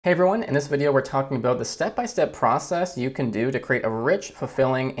Hey everyone, in this video we're talking about the step-by-step process you can do to create a rich,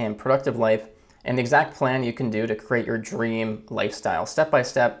 fulfilling, and productive life, and the exact plan you can do to create your dream lifestyle. Step by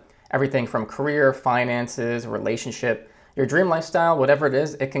step, everything from career, finances, relationship, your dream lifestyle, whatever it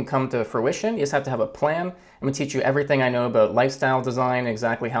is, it can come to fruition. You just have to have a plan. I'm going to teach you everything I know about lifestyle design,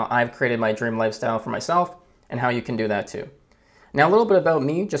 exactly how I've created my dream lifestyle for myself, and how you can do that too. Now a little bit about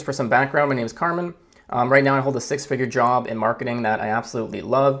me, just for some background. My name is Carmen. Right now I hold a six-figure job in marketing that I absolutely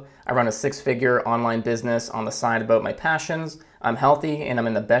love. I run a six-figure online business on the side about my passions. I'm healthy and I'm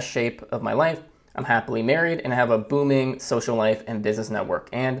in the best shape of my life. I'm happily married and I have a booming social life and business network.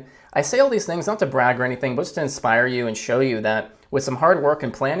 And I say all these things not to brag or anything, but just to inspire you and show you that with some hard work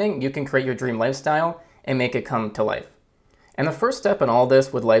and planning, you can create your dream lifestyle and make it come to life. And the first step in all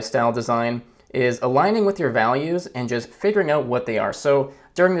this with lifestyle design is aligning with your values and just figuring out what they are. So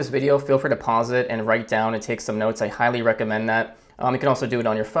during this video, feel free to pause it and write down and take some notes. I highly recommend that. You can also do it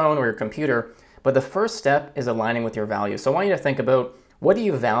on your phone or your computer. But the first step is aligning with your values. So I want you to think about, what do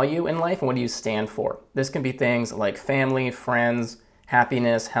you value in life and what do you stand for? This can be things like family, friends,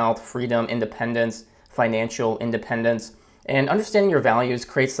 happiness, health, freedom, independence, financial independence. And understanding your values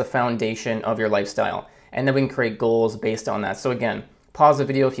creates the foundation of your lifestyle. And then we can create goals based on that. So again, pause the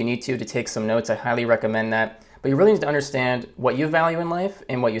video if you need to take some notes. I highly recommend that. But you really need to understand what you value in life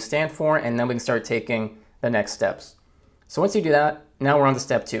and what you stand for, and then we can start taking the next steps. So once you do that, now we're on to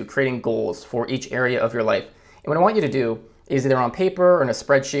step 2, creating goals for each area of your life. And what I want you to do is either on paper or in a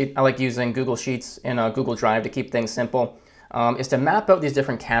spreadsheet. I like using Google Sheets and Google Drive to keep things simple, is to map out these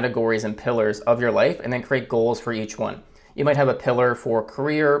different categories and pillars of your life and then create goals for each one. You might have a pillar for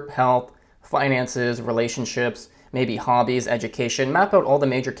career, health, finances, relationships, maybe hobbies, education. Map out all the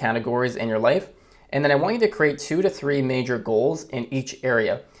major categories in your life. And then I want you to create 2 to 3 major goals in each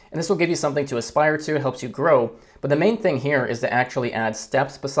area. And this will give you something to aspire to, it helps you grow. But the main thing here is to actually add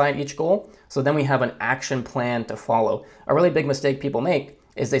steps beside each goal. So then we have an action plan to follow. A really big mistake people make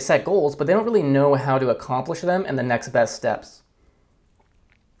is they set goals, but they don't really know how to accomplish them and the next best steps.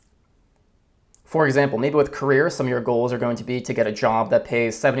 For example, maybe with career, some of your goals are going to be to get a job that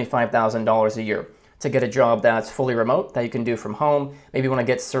pays $75,000 a year. To get a job that's fully remote, that you can do from home. Maybe you want to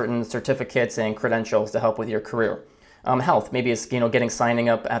get certain certificates and credentials to help with your career. Health, maybe it's signing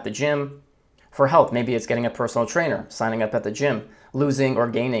up at the gym. For health, maybe it's getting a personal trainer, signing up at the gym, losing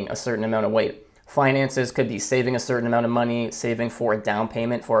or gaining a certain amount of weight. Finances could be saving a certain amount of money, saving for a down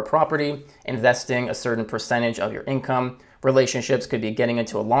payment for a property, investing a certain percentage of your income. Relationships could be getting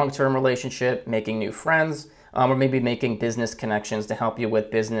into a long-term relationship, making new friends, or maybe making business connections to help you with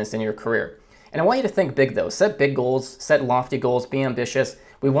business in your career. And I want you to think big though. Set big goals, set lofty goals, be ambitious.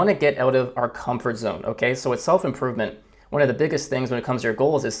 We want to get out of our comfort zone, okay? So it's self-improvement. One of the biggest things when it comes to your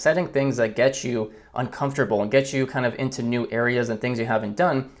goals is setting things that get you uncomfortable and get you kind of into new areas and things you haven't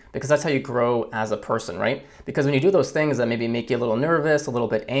done, because that's how you grow as a person, right? Because when you do those things that maybe make you a little nervous, a little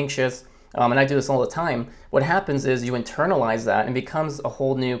bit anxious, and I do this all the time, what happens is you internalize that and becomes a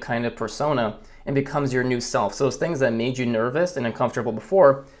whole new kind of persona and becomes your new self. So those things that made you nervous and uncomfortable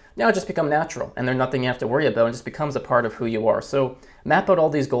before, now it just become natural and they're nothing you have to worry about. It just becomes a part of who you are. So map out all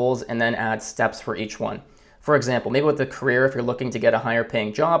these goals and then add steps for each one. For example, maybe with the career, if you're looking to get a higher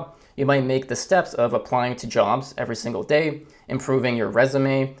paying job, you might make the steps of applying to jobs every single day, improving your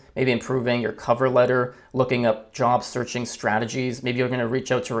resume, maybe improving your cover letter, looking up job searching strategies. Maybe you're going to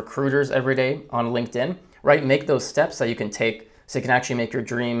reach out to recruiters every day on LinkedIn, right? Make those steps that you can take so you can actually make your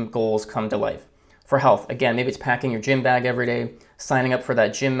dream goals come to life. For health, again, maybe it's packing your gym bag every day, signing up for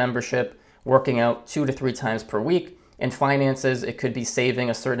that gym membership, working out 2 to 3 times per week. In finances, it could be saving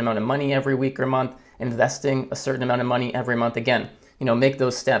a certain amount of money every week or month, investing a certain amount of money every month. Again, make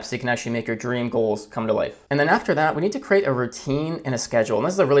those steps so you can actually make your dream goals come to life. And then after that, we need to create a routine and a schedule. And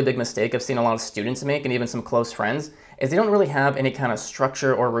this is a really big mistake I've seen a lot of students make, and even some close friends, is they don't really have any kind of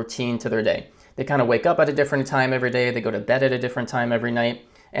structure or routine to their day. They kind of wake up at a different time every day, they go to bed at a different time every night,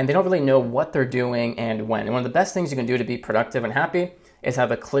 and they don't really know what they're doing and when. And one of the best things you can do to be productive and happy is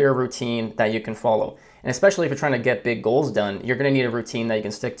have a clear routine that you can follow. And especially if you're trying to get big goals done, you're going to need a routine that you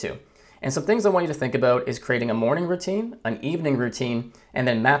can stick to. And some things I want you to think about is creating a morning routine, an evening routine, and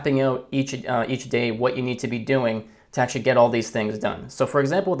then mapping out each day what you need to be doing to actually get all these things done. So for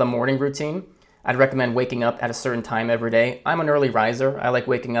example, the morning routine, I'd recommend waking up at a certain time every day. I'm an early riser. I like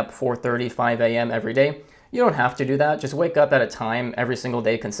waking up 4:30, 5 a.m. every day. You don't have to do that. Just wake up at a time every single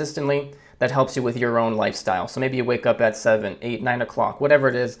day consistently that helps you with your own lifestyle. So maybe you wake up at 7, 8, 9 o'clock, whatever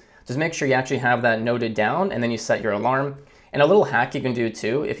it is. Just make sure you actually have that noted down and then you set your alarm. And a little hack you can do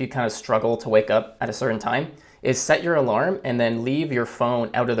too, if you kind of struggle to wake up at a certain time, is set your alarm and then leave your phone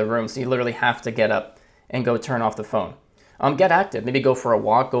out of the room. So you literally have to get up and go turn off the phone. Get active. Maybe go for a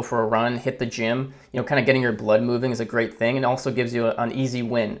walk, go for a run, hit the gym. Kind of getting your blood moving is a great thing, and also gives you an easy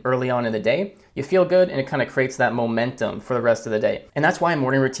win early on in the day. You feel good, and it kind of creates that momentum for the rest of the day. And that's why a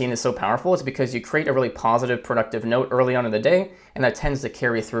morning routine is so powerful. It's because you create a really positive, productive note early on in the day, and that tends to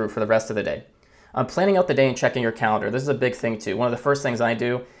carry through for the rest of the day. Planning out the day and checking your calendar. This is a big thing too. One of the first things I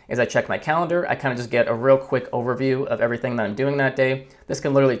do is I check my calendar. I kind of just get a real quick overview of everything that I'm doing that day. This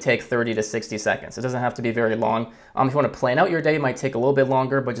can literally take 30 to 60 seconds. It doesn't have to be very long. If you want to plan out your day, it might take a little bit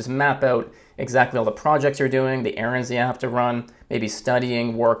longer, but just map out exactly all the projects you're doing, the errands you have to run, maybe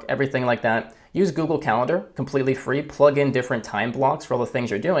studying, work, everything like that. Use Google Calendar, completely free. Plug in different time blocks for all the things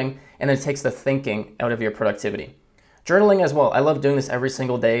you're doing, and then it takes the thinking out of your productivity. Journaling as well. I love doing this every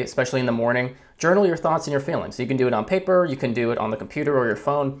single day, especially in the morning. Journal your thoughts and your feelings. You can do it on paper, you can do it on the computer or your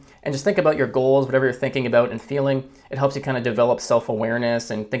phone, and just think about your goals, whatever you're thinking about and feeling. It helps you kind of develop self-awareness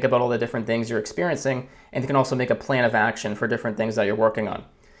and think about all the different things you're experiencing, and you can also make a plan of action for different things that you're working on.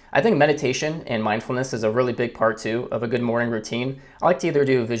 I think meditation and mindfulness is a really big part too of a good morning routine. I like to either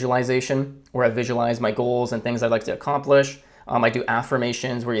do visualization, where I visualize my goals and things I'd like to accomplish. I do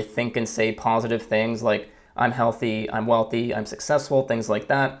affirmations where you think and say positive things like, I'm healthy, I'm wealthy, I'm successful, things like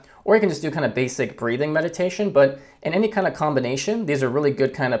that. Or you can just do kind of basic breathing meditation, but in any kind of combination, these are really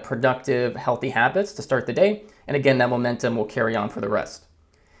good kind of productive, healthy habits to start the day. And again, that momentum will carry on for the rest.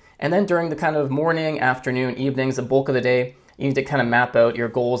 And then during the kind of morning, afternoon, evenings, the bulk of the day, you need to kind of map out your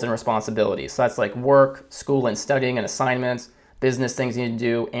goals and responsibilities. So that's like work, school and studying and assignments, business things you need to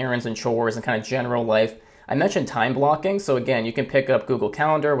do, errands and chores, and kind of general life. I mentioned time blocking. So again, you can pick up Google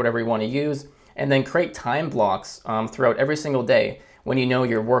Calendar, whatever you want to use, and then create time blocks throughout every single day when you know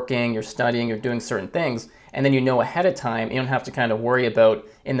you're working, you're studying, you're doing certain things, and then you know ahead of time. You don't have to kind of worry about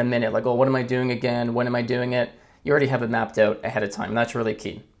in the minute, like, oh, what am I doing again? When am I doing it? You already have it mapped out ahead of time. And that's really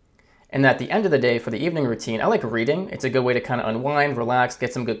key. And at the end of the day, for the evening routine, I like reading. It's a good way to kind of unwind, relax,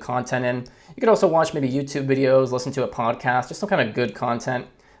 get some good content in. You could also watch maybe YouTube videos, listen to a podcast, just some kind of good content.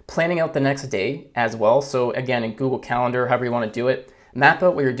 Planning out the next day as well. So again, in Google Calendar, however you want to do it, map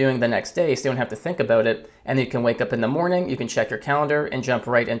out what you're doing the next day so you don't have to think about it, and then you can wake up in the morning, you can check your calendar and jump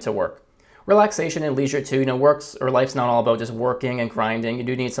right into work. Relaxation and leisure too. Works or life's not all about just working and grinding. You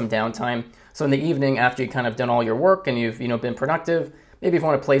do need some downtime. So in the evening, after you kind of done all your work and you've been productive, maybe if you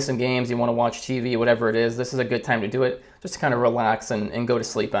want to play some games, you want to watch TV, whatever it is, this is a good time to do it, just to kind of relax and go to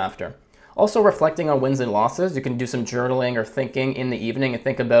sleep after. Also, reflecting on wins and losses. You can do some journaling or thinking in the evening and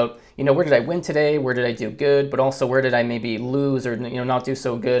think about, where did I win today? Where did I do good? But also, where did I maybe lose or, not do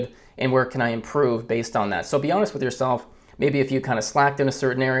so good? And where can I improve based on that? So be honest with yourself. Maybe if you kind of slacked in a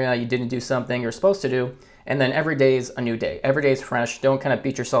certain area, you didn't do something you're supposed to do, and then every day is a new day. Every day is fresh. Don't kind of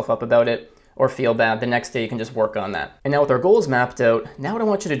beat yourself up about it or feel bad. The next day, you can just work on that. And now with our goals mapped out, now what I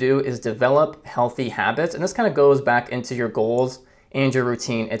want you to do is develop healthy habits. And this kind of goes back into your goals and your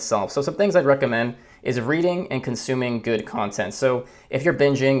routine itself. So some things I'd recommend is reading and consuming good content. So if you're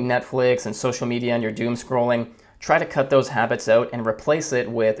binging Netflix and social media and you're doom scrolling, try to cut those habits out and replace it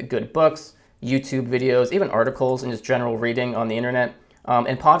with good books, YouTube videos, even articles and just general reading on the internet,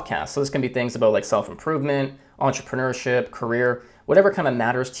 and podcasts. So this can be things about like self-improvement, entrepreneurship, career, whatever kind of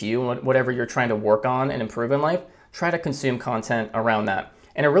matters to you, whatever you're trying to work on and improve in life, try to consume content around that.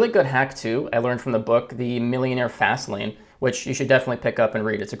 And a really good hack too, I learned from the book, The Millionaire Fastlane, which you should definitely pick up and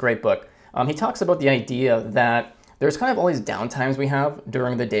read. It's a great book. He talks about the idea that there's kind of all these downtimes we have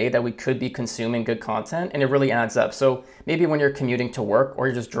during the day that we could be consuming good content, and it really adds up. So maybe when you're commuting to work or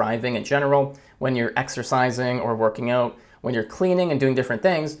you're just driving in general, when you're exercising or working out, when you're cleaning and doing different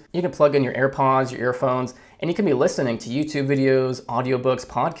things, you can plug in your AirPods, your earphones, and you can be listening to YouTube videos, audiobooks,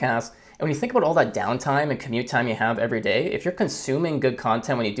 podcasts. And when you think about all that downtime and commute time you have every day, if you're consuming good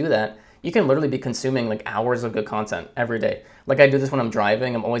content when you do that, you can literally be consuming like hours of good content every day. Like I do this when I'm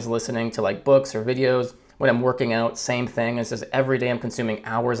driving. I'm always listening to like books or videos. When I'm working out, same thing. It's just every day I'm consuming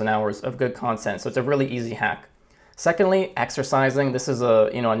hours and hours of good content. So it's a really easy hack. Secondly, exercising. This is a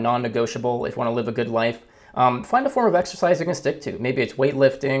non-negotiable if you want to live a good life. Find a form of exercise you can stick to. Maybe it's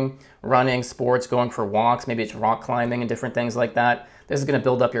weightlifting, running, sports, going for walks. Maybe it's rock climbing and different things like that. This is going to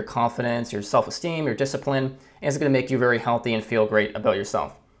build up your confidence, your self-esteem, your discipline, and it's going to make you very healthy and feel great about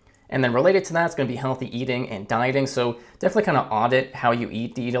yourself. And then related to that, it's going to be healthy eating and dieting. So definitely kind of audit how you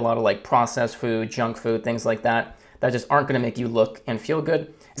eat. Do you eat a lot of like processed food, junk food, things like that just aren't going to make you look and feel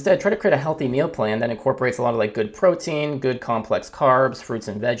good. Instead, try to create a healthy meal plan that incorporates a lot of like good protein, good complex carbs, fruits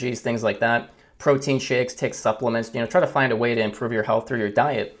and veggies, things like that. Protein shakes, take supplements, try to find a way to improve your health through your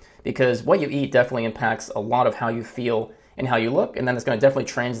diet, because what you eat definitely impacts a lot of how you feel and how you look. And then it's going to definitely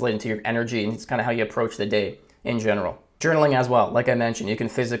translate into your energy, and it's kind of how you approach the day in general. Journaling as well. Like I mentioned, you can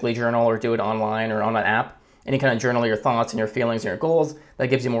physically journal or do it online or on an app. and you kind of journal your thoughts and your feelings and your goals. That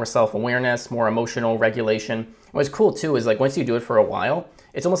gives you more self-awareness, more emotional regulation. What's cool too is like once you do it for a while,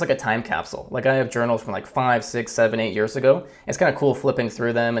 it's almost like a time capsule. Like I have journals from like 5, 6, 7, 8 years ago. It's kind of cool flipping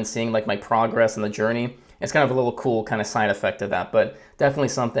through them and seeing like my progress and the journey. It's kind of a little cool kind of side effect of that, but definitely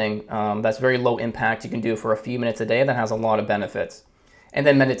something that's very low impact you can do for a few minutes a day that has a lot of benefits. And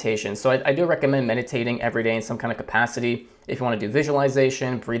then meditation. So I do recommend meditating every day in some kind of capacity. If you want to do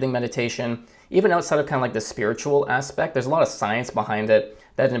visualization, breathing meditation, even outside of kind of like the spiritual aspect, there's a lot of science behind it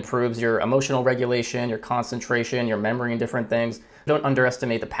that improves your emotional regulation, your concentration, your memory, and different things. Don't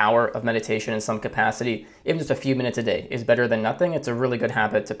underestimate the power of meditation in some capacity. Even just a few minutes a day is better than nothing. It's a really good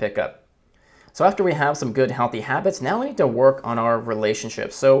habit to pick up. So after we have some good healthy habits, now we need to work on our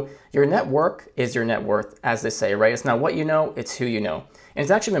relationships. So your network is your net worth, as they say, right? It's not what you know, it's who you know. And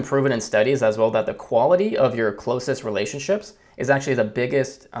it's actually been proven in studies as well that the quality of your closest relationships is actually the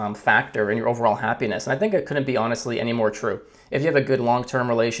biggest factor in your overall happiness. And I think it couldn't be honestly any more true. If you have a good long-term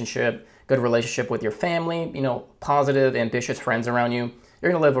relationship, good relationship with your family, positive, ambitious friends around you,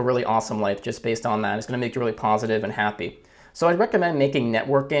 you're gonna live a really awesome life just based on that. It's gonna make you really positive and happy. So I'd recommend making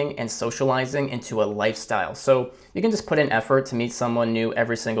networking and socializing into a lifestyle. So you can just put in effort to meet someone new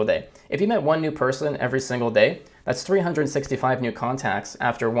every single day. If you met one new person every single day, that's 365 new contacts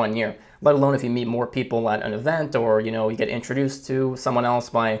after 1 year, let alone if you meet more people at an event or, you get introduced to someone else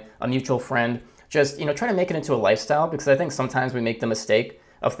by a mutual friend. Just, try to make it into a lifestyle, because I think sometimes we make the mistake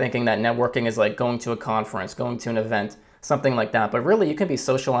of thinking that networking is like going to a conference, going to an event, something like that. But really, you can be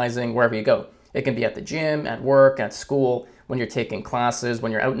socializing wherever you go. It can be at the gym, at work, at school, when you're taking classes,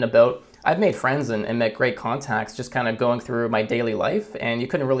 when you're out and about. I've made friends and met great contacts just kind of going through my daily life, and you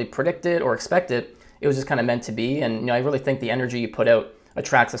couldn't really predict it or expect it. It was just kind of meant to be, and I really think the energy you put out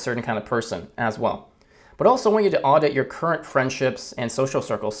attracts a certain kind of person as well. But also I want you to audit your current friendships and social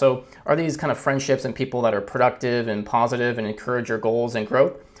circles. So are these kind of friendships and people that are productive and positive and encourage your goals and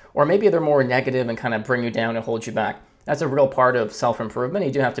growth? Or maybe they're more negative and kind of bring you down and hold you back. That's a real part of self-improvement.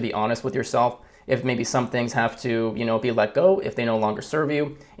 You do have to be honest with yourself. If maybe some things have to, be let go if they no longer serve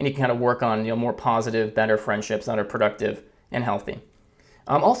you, and you can kind of work on, more positive, better friendships that are productive and healthy.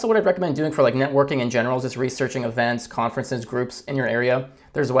 Also, what I'd recommend doing for like networking in general is just researching events, conferences, groups in your area.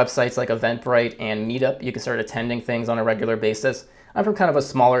 There's websites like Eventbrite and Meetup. You can start attending things on a regular basis. I'm from kind of a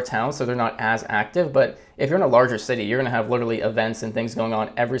smaller town, so they're not as active, but if you're in a larger city, you're gonna have literally events and things going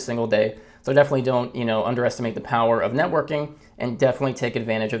on every single day. So definitely don't, underestimate the power of networking, and definitely take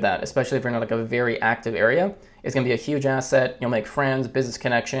advantage of that, especially if you're in like a very active area. It's gonna be a huge asset. You'll make friends, business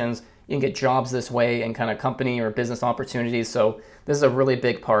connections. You can get jobs this way and kind of company or business opportunities. So this is a really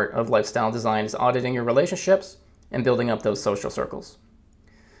big part of lifestyle design, is auditing your relationships and building up those social circles.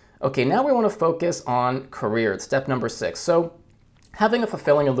 Okay, now we want to focus on career. It's step number 6. So having a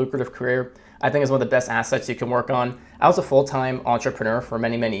fulfilling and lucrative career, I think, is one of the best assets you can work on. I was a full-time entrepreneur for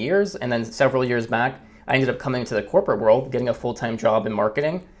many, many years, and then several years back, I ended up coming to the corporate world, getting a full-time job in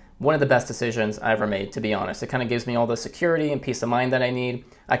marketing. One of the best decisions I ever made, to be honest. It kind of gives me all the security and peace of mind that I need.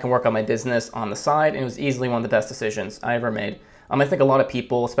 I can work on my business on the side, and it was easily one of the best decisions I ever made. I think a lot of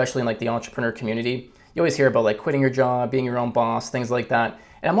people, especially in like the entrepreneur community, you always hear about like quitting your job, being your own boss, things like that.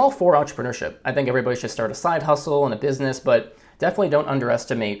 And I'm all for entrepreneurship. I think everybody should start a side hustle and a business, but definitely don't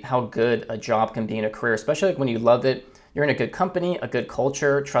underestimate how good a job can be in a career, especially like when you love it. You're in a good company, a good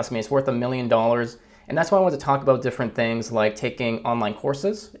culture. Trust me, it's worth $1 million. And that's why I want to talk about different things like taking online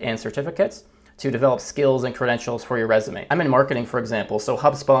courses and certificates to develop skills and credentials for your resume. I'm in marketing, for example, so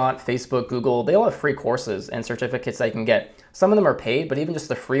HubSpot, Facebook, Google, they all have free courses and certificates that you can get. Some of them are paid, but even just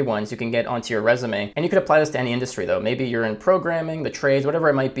the free ones you can get onto your resume. And you could apply this to any industry though. Maybe you're in programming, the trades, whatever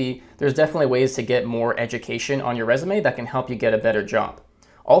it might be. There's definitely ways to get more education on your resume that can help you get a better job.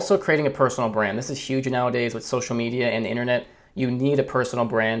 Also, creating a personal brand. This is huge nowadays with social media and the internet. You need a personal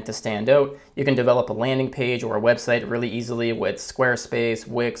brand to stand out. You can develop a landing page or a website really easily with Squarespace,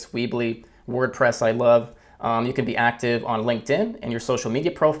 Wix, Weebly, WordPress I love. You can be active on LinkedIn and your social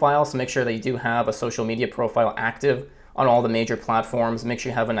media profile, so make sure that you do have a social media profile active on all the major platforms. Make sure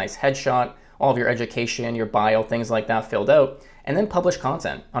you have a nice headshot, all of your education, your bio, things like that filled out, and then publish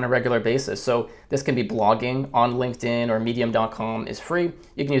content on a regular basis. So this can be blogging on LinkedIn or medium.com is free.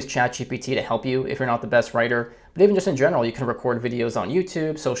 You can use ChatGPT to help you if you're not the best writer. But even just in general, you can record videos on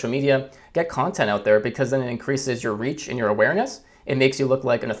YouTube, social media, get content out there, because then it increases your reach and your awareness. It makes you look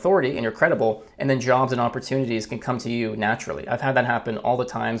like an authority and you're credible, and then jobs and opportunities can come to you naturally. I've had that happen all the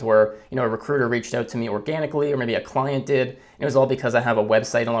times where, a recruiter reached out to me organically, or maybe a client did. And it was all because I have a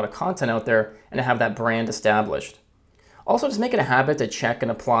website and a lot of content out there, and I have that brand established. Also, just make it a habit to check and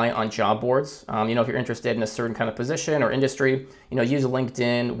apply on job boards. If you're interested in a certain kind of position or industry, use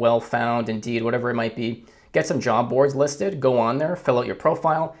LinkedIn, Well Found, Indeed, whatever it might be. get some job boards listed, go on there, fill out your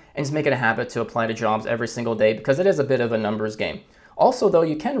profile, and just make it a habit to apply to jobs every single day because it is a bit of a numbers game. Also, though,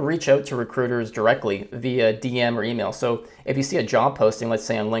 you can reach out to recruiters directly via DM or email. So if you see a job posting, let's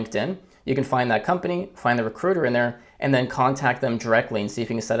say on LinkedIn, you can find that company, find the recruiter in there, and then contact them directly and see if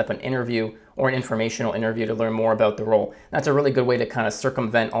you can set up an interview or an informational interview to learn more about the role. That's a really good way to kind of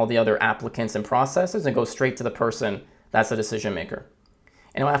circumvent all the other applicants and processes and go straight to the person that's the decision maker.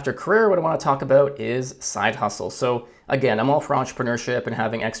 And now after career, what I want to talk about is side hustle. So again, I'm all for entrepreneurship and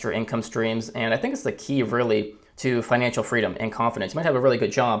having extra income streams, and I think it's the key really to financial freedom and confidence. You might have a really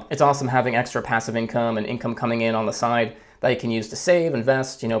good job. It's awesome having extra passive income and income coming in on the side that you can use to save,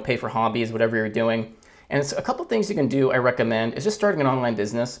 invest, pay for hobbies, whatever you're doing. And it's a couple things you can do I recommend is just starting an online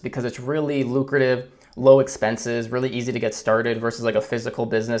business because it's really lucrative, low expenses, really easy to get started versus like a physical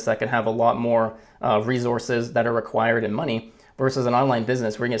business that can have a lot more resources that are required and money versus an online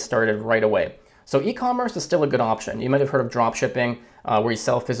business where you get started right away. So e-commerce is still a good option. You might have heard of drop shipping where you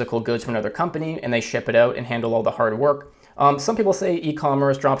sell physical goods from another company and they ship it out and handle all the hard work. Some people say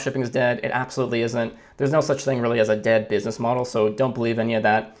e-commerce, drop shipping is dead. It absolutely isn't. There's no such thing really as a dead business model, so don't believe any of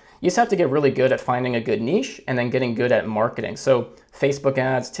that. You just have to get really good at finding a good niche and then getting good at marketing. So Facebook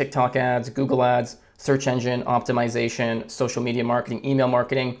ads, TikTok ads, Google ads, search engine optimization, social media marketing, email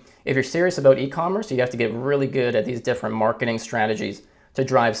marketing. If you're serious about e-commerce, you have to get really good at these different marketing strategies to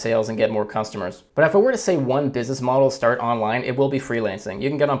drive sales and get more customers. But if I were to say one business model to start online, it will be freelancing. You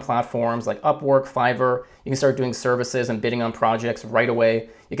can get on platforms like Upwork, Fiverr. You can start doing services and bidding on projects right away.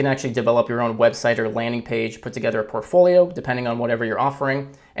 You can actually develop your own website or landing page, put together a portfolio, depending on whatever you're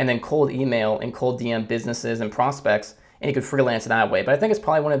offering, and then cold email and cold DM businesses and prospects, and you could freelance that way. But I think it's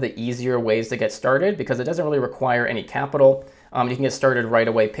probably one of the easier ways to get started because it doesn't really require any capital. You can get started right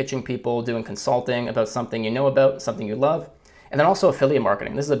away pitching people, doing consulting about something you know about, something you love. And then also affiliate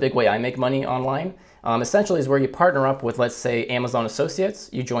marketing. This is a big way I make money online. Essentially is where you partner up with, let's say, Amazon Associates.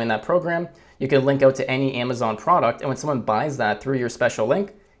 You join that program. You can link out to any Amazon product. And when someone buys that through your special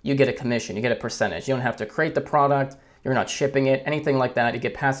link, you get a commission. You get a percentage. You don't have to create the product. You're not shipping it, anything like that. You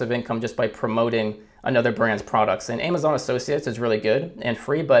get passive income just by promoting another brand's products. And Amazon Associates is really good and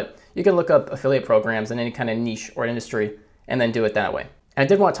free, but you can look up affiliate programs in any kind of niche or industry and then do it that way. And I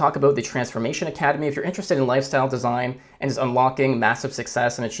did want to talk about the Transformation Academy. If you're interested in lifestyle design and just unlocking massive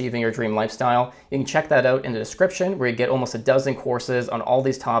success and achieving your dream lifestyle, you can check that out in the description where you get almost a dozen courses on all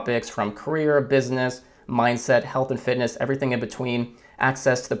these topics from career, business, mindset, health and fitness, everything in between,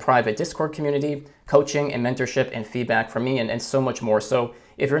 access to the private Discord community, coaching and mentorship and feedback from me, and so much more. So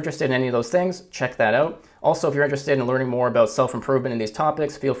if you're interested in any of those things, check that out. Also, if you're interested in learning more about self-improvement in these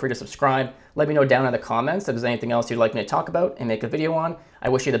topics, feel free to subscribe. Let me know down in the comments if there's anything else you'd like me to talk about and make a video on. I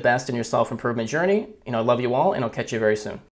wish you the best in your self-improvement journey. I love you all, and I'll catch you very soon.